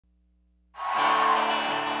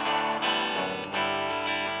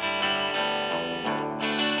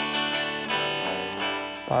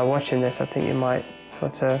By watching this, I think you might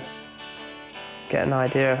sort of get an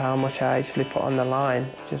idea of how much I actually put on the line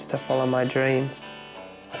just to follow my dream.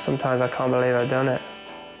 Sometimes I can't believe I've done it.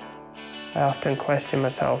 I often question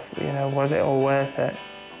myself, you know, was it all worth it?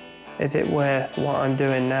 Is it worth what I'm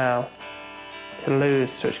doing now? To lose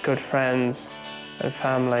such good friends and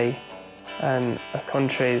family and a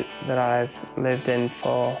country that I've lived in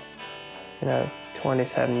for, you know,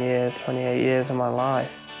 27 years, 28 years of my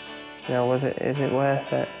life. You know, is it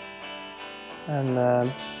worth it?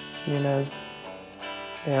 And, you know,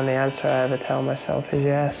 the only answer I ever tell myself is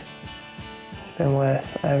yes. It's been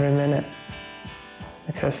worth every minute.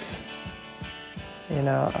 Because, you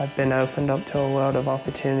know, I've been opened up to a world of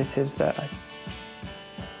opportunities that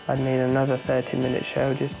I'd need another 30-minute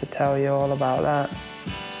show just to tell you all about that.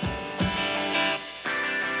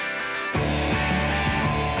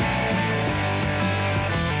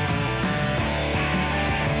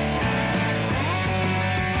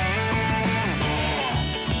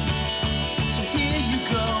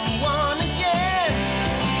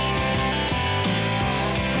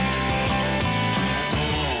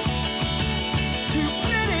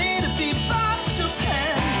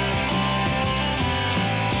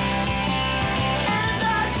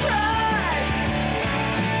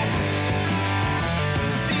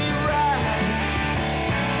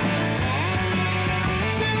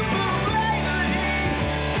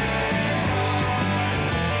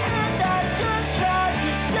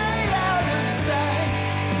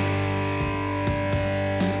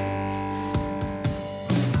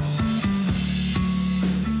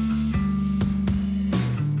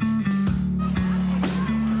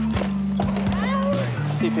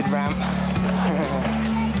 Stupid ramp.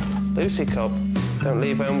 Lucy Cup. Don't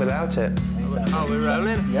leave home without it. Oh, we're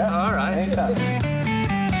rolling? Yeah. All right.